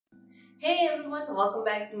Hey everyone, welcome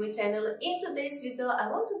back to my channel. In today's video, I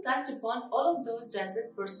want to touch upon all of those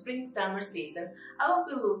dresses for spring-summer season. I will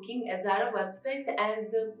be looking at Zara website,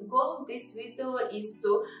 and the goal of this video is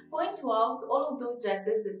to point out all of those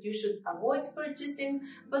dresses that you should avoid purchasing,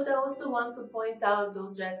 but I also want to point out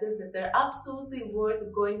those dresses that are absolutely worth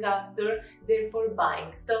going after, therefore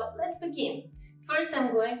buying. So let's begin. First,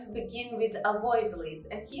 I'm going to begin with avoid list,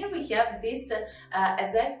 and here we have this,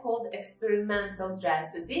 as I called, experimental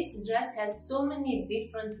dress. This dress has so many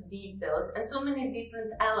different details and so many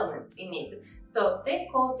different elements in it. So they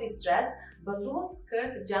call this dress balloon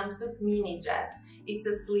skirt jumpsuit mini dress. It's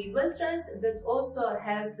a sleeveless dress that also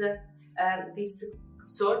has this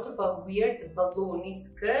sort of a weird balloony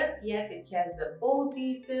skirt, yet it has a bow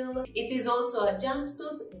detail. It is also a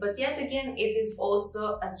jumpsuit, but yet again it is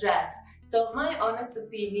also a dress. So my honest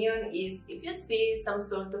opinion is, if you see some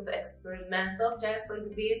sort of experimental dress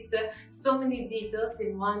like this, so many details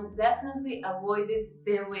in one, definitely avoid it,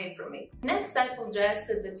 stay away from it. Next type of dress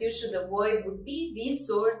that you should avoid would be these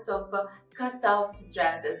sort of cut-out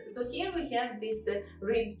dresses. So here we have this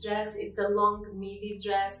ribbed dress. It's a long midi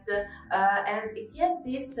dress, and it has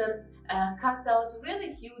this cutout,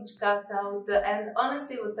 really huge cutout, and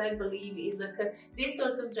honestly what I believe is that these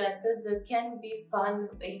sort of dresses can be fun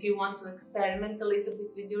if you want to experiment a little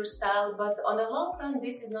bit with your style, but on a long run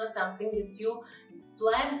this is not something that you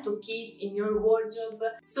plan to keep in your wardrobe.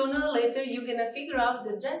 Sooner or later you're gonna figure out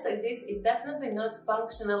that dress like this is definitely not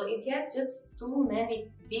functional. It has just too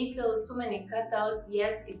many details, too many cutouts,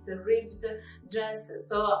 yet it's a ribbed dress.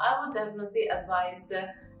 So I would definitely advise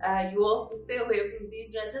you all to stay away from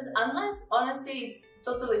these dresses, unless honestly it's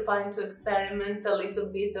totally fine to experiment a little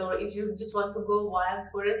bit, or if you just want to go wild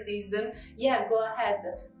for a season, yeah, go ahead.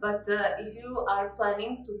 But if you are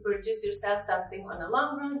planning to purchase yourself something on a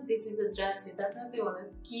long run, this is a dress you definitely want to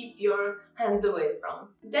keep your hands away from.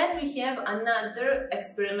 Then we have another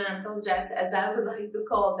experimental dress, as I would like to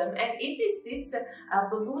call them, and it is this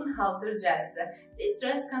balloon halter dress. This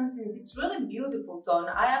dress comes in this really beautiful tone.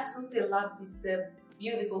 I absolutely love this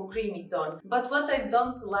beautiful creamy tone, but what I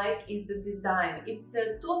don't like is the design. It's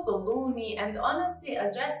too balloony, and honestly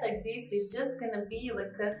a dress like this is just gonna be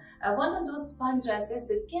like one of those fun dresses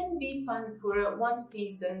that can be fun for one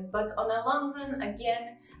season, but on a long run,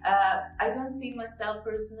 again, I don't see myself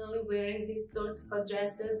personally wearing these sort of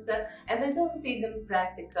dresses, and I don't see them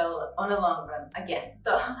practical on a long run again.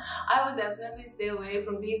 So I would definitely stay away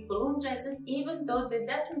from these balloon dresses, even though they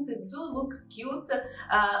definitely do look cute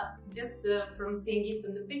just from seeing it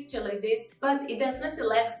in the picture like this, but it definitely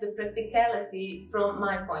lacks the practicality from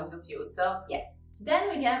my point of view. So yeah.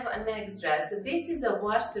 Then we have a next dress. This is a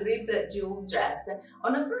washed rib jewel dress.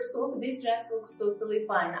 On a first look, this dress looks totally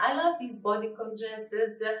fine. I love these bodycon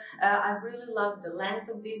dresses. I really love the length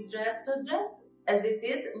of this dress. So dress as it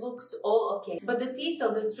is looks all okay, but the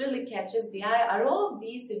detail that really catches the eye are all of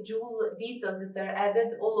these jewel details that are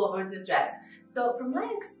added all over the dress. So from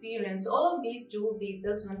my experience, all of these jewel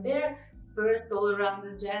details, when they're dispersed all around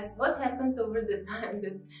the dress, what happens over the time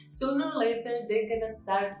that sooner or later they're gonna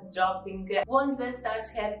start dropping. Once that starts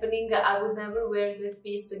happening, I would never wear this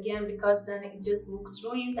piece again, because then it just looks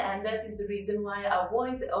ruined, and that is the reason why I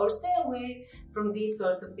avoid or stay away from these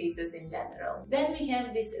sort of pieces in general. Then we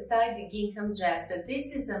have this tidy gingham dress.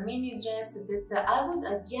 This is a mini dress that I would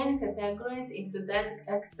again categorize into that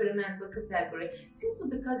experimental category,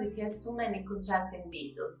 simply because it has too many contrasting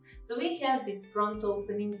details. So we have this front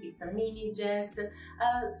opening, it's a mini dress,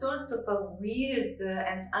 sort of a weird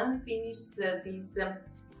and unfinished these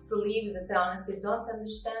sleeves that I honestly don't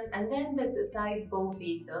understand, and then the tight bow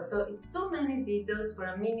detail. So it's too many details for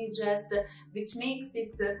a mini dress, which makes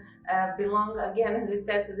it belong, again, as I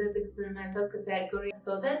said, to that experimental category.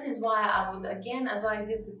 So that is why I would again advise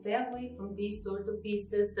you to stay away from these sort of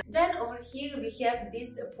pieces. Then over here we have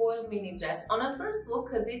this foil mini dress. On a first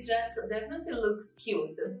look, this dress definitely looks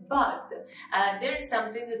cute, but there is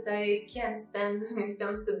something that I can't stand when it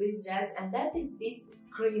comes to this dress, and that is this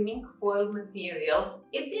screaming foil material.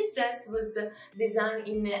 If this dress was designed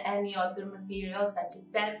in any other material such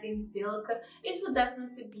as satin, silk, it would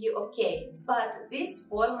definitely be okay, but this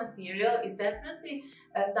foil material is definitely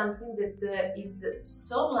something that is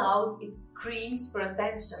so loud, it screams for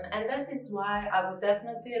attention, and that is why I would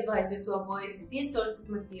definitely advise you to avoid these sort of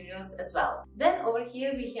materials as well. Then over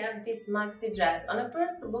here we have this maxi dress. On a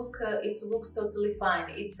first look, it looks totally fine.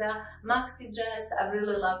 It's a maxi dress. I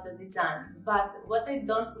really love the design, but what I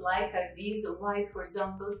don't like are these white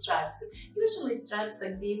horizontal stripes. Usually stripes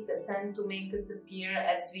like this tend to make us appear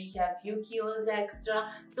as we have few kilos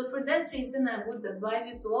extra, so for that reason I would advise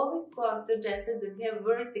you to always go after dresses that have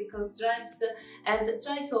vertical stripes and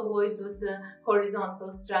try to avoid those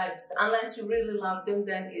horizontal stripes. Unless you really love them,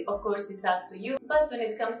 then of course it's up to you. But when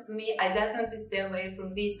it comes to me, I definitely stay away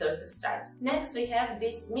from these sort of stripes. Next we have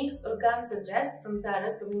this mixed organza dress from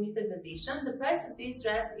Zara's limited edition. The price of this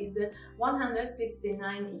dress is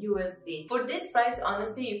 169 USD. For this price,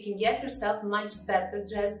 honestly, you can get yourself much better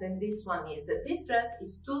dress than this one is. This dress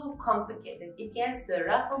is too complicated. It has the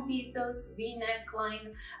ruffle details, V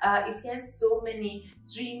neckline, it has so many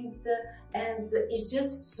trims, and it's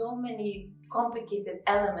just so many complicated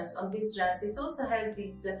elements on this dress. It also has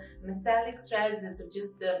these metallic threads that are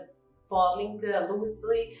just falling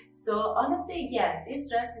loosely. So honestly, yeah, this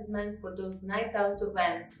dress is meant for those night out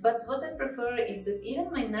events. But what I prefer is that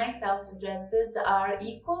even my night out dresses are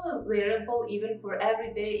equally wearable even for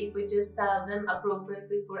every day if we just style them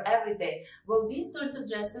appropriately for every day. Well, these sort of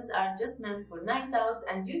dresses are just meant for night outs,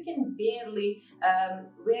 and you can barely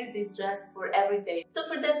wear this dress for every day. So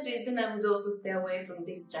for that reason, I would also stay away from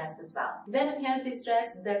this dress as well. Then we have this dress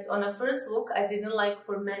that on a first look I didn't like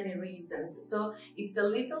for many reasons. So it's a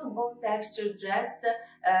little bow textured dress.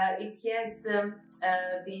 It has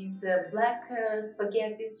these black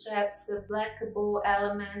spaghetti straps, black bow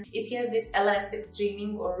element. It has this elastic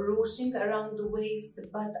trimming or ruching around the waist,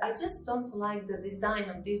 but I just don't like the design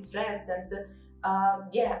of this dress, and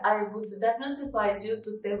yeah, I would definitely advise you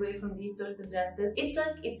to stay away from these sort of dresses. It's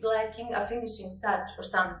like it's lacking a finishing touch or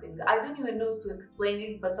something. I don't even know to explain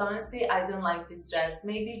it, but honestly, I don't like this dress.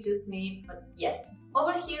 Maybe it's just me, but yeah.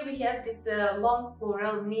 Over here we have this long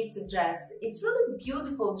floral knit dress. It's really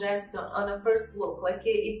beautiful dress on a first look, like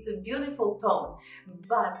it's a beautiful tone.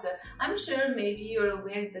 But I'm sure maybe you're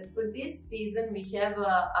aware that for this season we have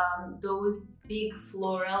those big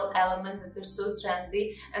floral elements that are so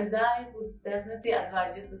trendy, and I would definitely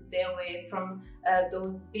advise you to stay away from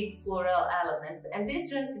those big floral elements. And this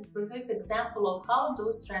dress is a perfect example of how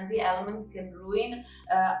those trendy elements can ruin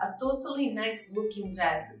a totally nice looking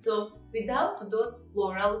dress. So without those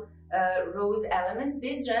floral rose elements,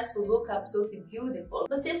 this dress would look absolutely beautiful.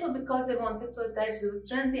 But simply because they wanted to attach those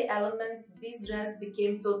trendy elements, this dress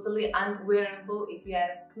became totally unwearable if you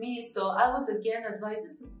ask me. So I would again advise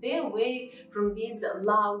you to stay away from these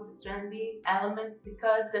loud trendy elements,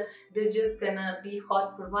 because they're just gonna be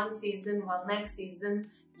hot for one season, while next season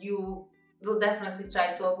you will definitely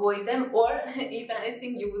try to avoid them, or if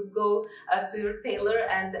anything you would go to your tailor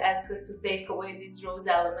and ask her to take away these rose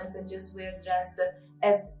elements and just wear dress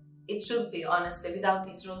as it should be, honestly, without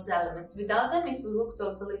these rose elements. Without them it will look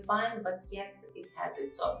totally fine, but yet it has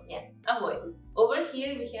it, so yeah, avoid it. Over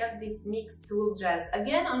here we have this mixed tulle dress.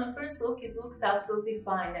 Again, on a first look it looks absolutely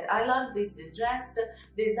fine. I love this dress,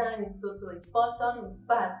 design is totally spot on,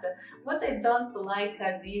 but what I don't like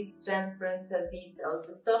are these transparent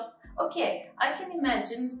details. So okay, I can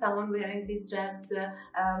imagine someone wearing this dress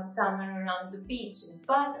somewhere around the beach,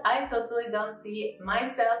 but I totally don't see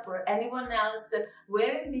myself or anyone else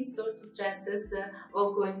wearing these sort of dresses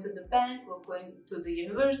while going to the bank, while going to the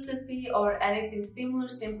university, or anything similar,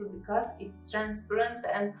 simply because it's transparent,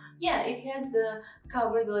 and yeah, it has the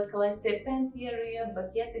covered, like, let's say, panty area, but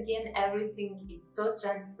yet again everything is so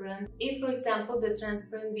transparent. If, for example, the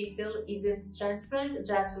transparent detail isn't transparent, the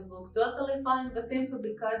dress would look totally fine, but simply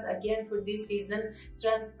because, again, for this season,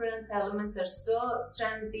 transparent elements are so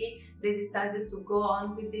trendy, they decided to go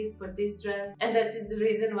on with it for this dress, and that is the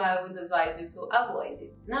reason why I would advise you to avoid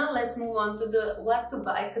it. Now let's move on to the what to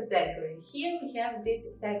buy category. Here we have this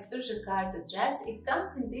texture jacquard dress. It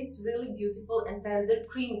comes in this really beautiful and tender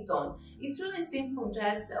cream tone. It's really simple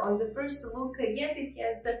dress on the first look, yet it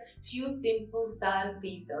has a few simple style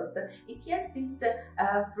details. It has this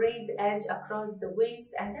frayed edge across the waist,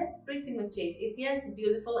 and that's pretty much it. It has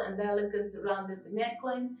beautiful and elegant rounded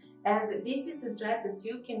neckline, and this is the dress that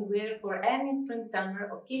you can wear for any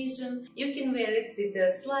spring-summer occasion. You can wear it with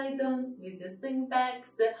the slide-ons, with the slingbacks,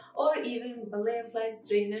 or even ballet flight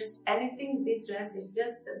trainers, anything. This dress is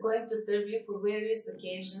just going to serve you for various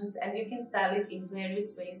occasions, and you can style it in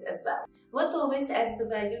various ways as well. What always adds the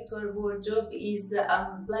value to our wardrobe is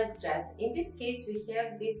black dress. In this case, we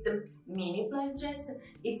have this mini black dress.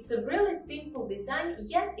 It's a really simple design,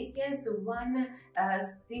 yet it has one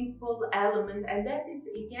simple element, and that is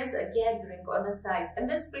it has a gathering on the side, and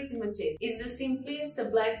that's pretty much it. It's the simplest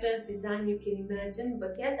black dress design you can imagine,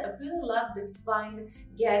 but yet I really love that fine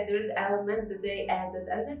gathered element that they added,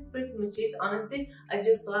 and that's pretty much it. Honestly, I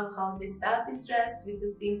just love how they style this dress with the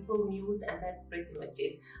simple mules, and that's pretty much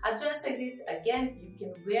it. A dress like this, again, you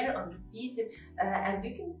can wear on repeat, and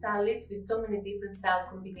you can style it with so many different style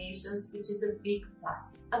combinations, which is a big plus.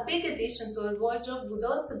 A big addition to our wardrobe would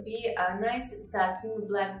also be a nice satin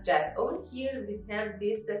black dress. Over here we have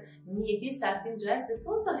this midi satin dress that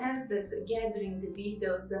also has that gathering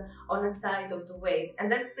details on the side of the waist,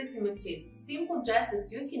 and that's pretty much it. Simple dress that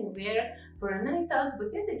you can wear for a night out, but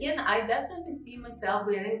yet again, I definitely see myself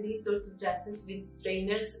wearing these sort of dresses with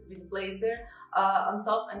trainers, with blazer on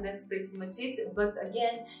top, and that's pretty much it. But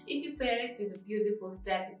again, if you pair it with beautiful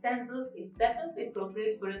strappy sandals, it's definitely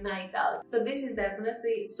appropriate for a night out. So this is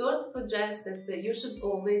definitely sort of a dress that you should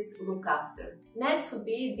always look after. Next would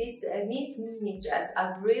be this knit mini dress.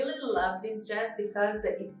 I really love this dress because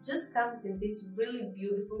it just comes in this really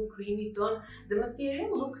beautiful creamy tone. The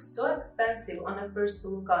material looks so expensive on a first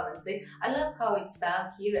look, honestly. I love how it's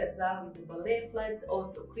styled here as well with the ballet flats,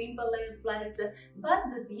 also cream ballet flats, but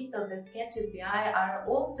the detail that catches the eye are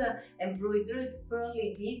all the embroidered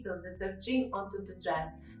pearly details that are trimmed onto the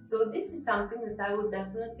dress. So this is something that I would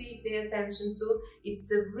definitely pay attention to. It's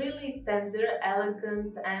a really tender,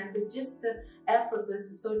 elegant, and just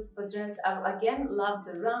effortless sort of a dress. I again love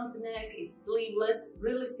the round neck. It's sleeveless,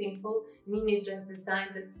 really simple mini dress design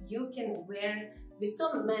that you can wear with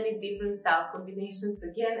so many different style combinations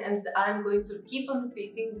again, and I'm going to keep on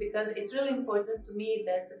repeating because it's really important to me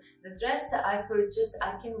that the dress that I purchase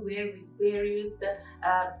I can wear with various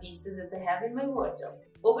pieces that I have in my wardrobe.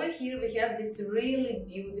 Over here we have this really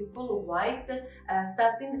beautiful white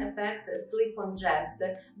satin effect slip-on dress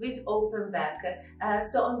with open back.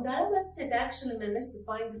 So on Zara website I actually managed to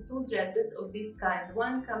find two dresses of this kind.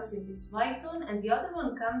 One comes in this white tone and the other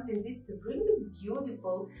one comes in this really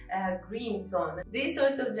beautiful green tone. These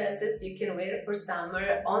sort of dresses you can wear for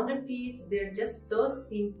summer on repeat. They're just so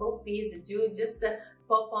simple piece that you just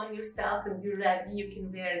pop on yourself and you're ready. You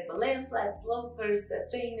can wear ballet flats, loafers,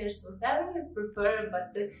 trainers, whatever you prefer,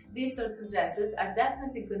 but these sort of dresses are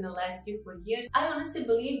definitely gonna last you for years. I honestly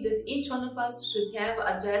believe that each one of us should have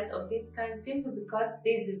a dress of this kind simply because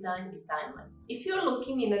this design is timeless. If you're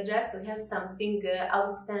looking in a dress to have something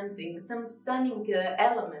outstanding, some stunning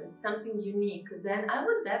element, something unique, then I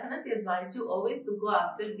would definitely advise you always to go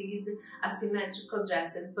after these asymmetrical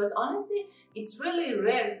dresses. But honestly, it's really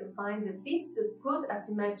rare to find this good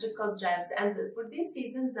asymmetrical dress, and for this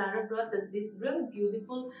season Zara brought us this really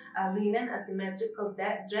beautiful linen asymmetrical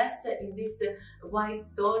dress in this white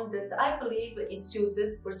tone that I believe is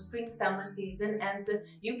suited for spring summer season, and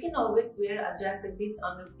you can always wear a dress like this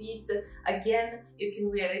on repeat. Again, you can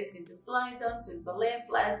wear it with the slide-ons, with ballet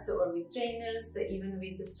flats, or with trainers, even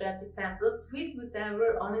with the strappy sandals, with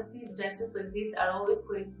whatever. Honestly, dresses like this are always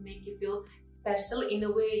going to make you feel special in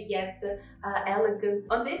a way, yet elegant.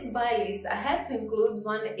 On this buy list I had to include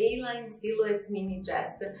one A-line silhouette mini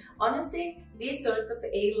dress. Honestly, these sort of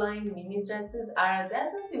A-line mini dresses are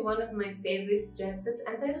definitely one of my favorite dresses,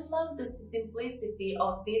 and I love the simplicity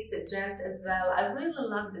of this dress as well. I really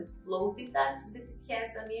love that floaty touch that it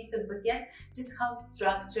has on it, but yet just how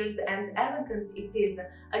structured and elegant it is.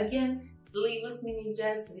 Again, sleeveless mini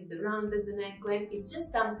dress with the rounded neckline is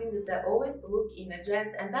just something that I always look in a dress,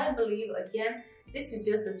 and I believe again this is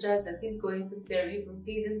just a dress that is going to serve you from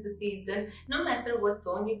season to season, no matter what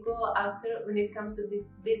tone you go after. When it comes to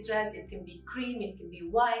this dress, it can be cream, it can be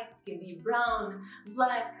white, it can be brown,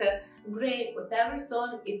 black, gray, whatever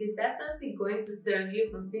tone, it is definitely going to serve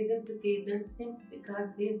you from season to season simply because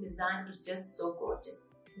this design is just so gorgeous.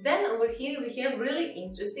 Then over here we have really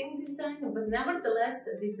interesting design, but nevertheless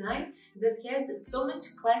a design that has so much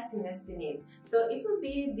classiness in it. So it will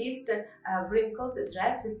be this wrinkled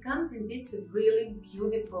dress that comes in this really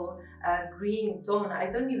beautiful green tone. I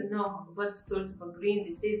don't even know what sort of a green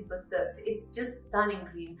this is, but it's just stunning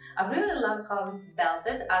green. I really love how it's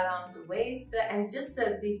belted around the waist, and just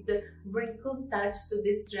this wrinkled touch to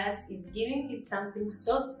this dress is giving it something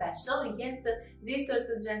so special. Yet these sort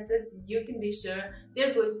of dresses, you can be sure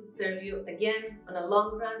they're going to serve you again on a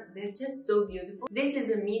long run. They're just so beautiful. This is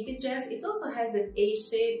a midi dress. It also has that A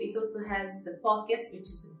shape. It also has the pockets, which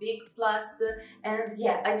is a big plus. And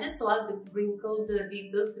yeah, I just love the wrinkled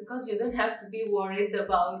details because you don't have to be worried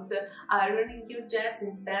about ironing your dress.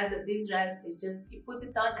 Instead, this dress is just you put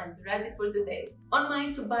it on and ready for the day. On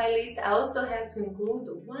my to buy list, I also have to include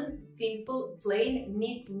one simple plain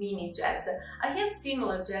knit mini dress. I have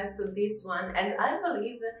similar dress to this one, and I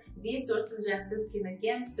believe these sort of dresses can again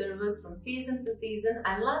again serve us from season to season.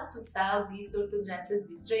 I love to style these sort of dresses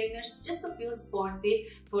with trainers just to feel sporty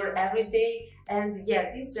for every day. And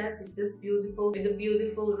yeah, this dress is just beautiful with a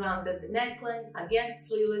beautiful rounded neckline. Again,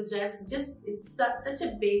 sleeveless dress, just it's such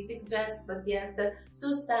a basic dress, but yet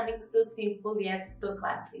so stunning, so simple, yet so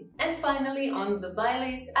classy. And finally, on the buy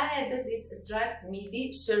list, I added this striped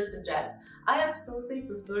midi shirt dress. I absolutely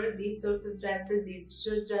prefer these sort of dresses, these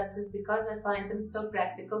shirt dresses, because I find them so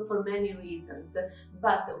practical for many reasons.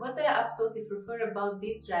 But what I absolutely prefer about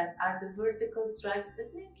this dress are the vertical stripes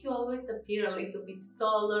that make you always appear a little bit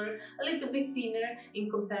taller, a little bit thinner in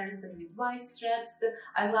comparison with white straps.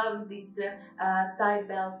 I love this tie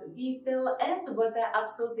belt detail, and what I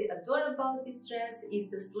absolutely adore about this dress is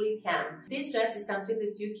the slit hem. This dress is something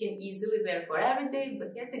that you can easily wear for every day,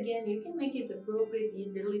 but yet again you can make it appropriate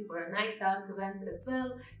easily for a night out events as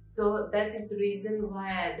well. So that is the reason why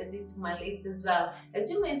I added it to my list as well. As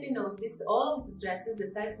you maybe noticed, all of the dresses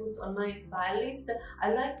that I put on my buy list,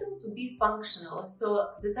 I like them to be functional,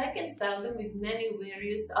 so that I can style them with many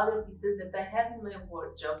various other pieces that I have in my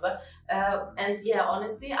wardrobe. And yeah,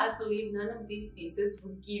 honestly, I believe none of these pieces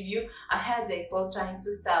would give you a headache while trying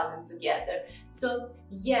to style them together. So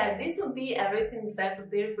yeah, this will be everything that I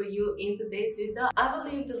prepared for you in today's video. I will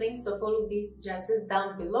leave the links of all of these dresses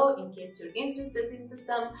down below in case you're interested in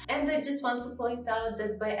some. And I just want to point out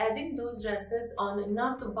that by adding those dresses on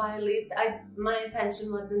not to buy list, my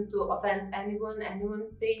intention wasn't to offend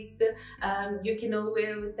anyone's taste. You can all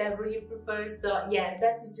wear whatever you prefer. So yeah,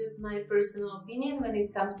 that is just my personal opinion when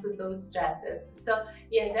it comes to those dresses. So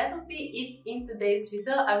yeah, that will be it in today's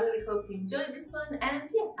video. I really hope you enjoyed this one, and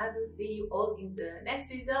yeah, I will see you all in the next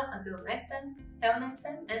video. Until next time, have a nice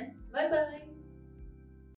time and bye bye.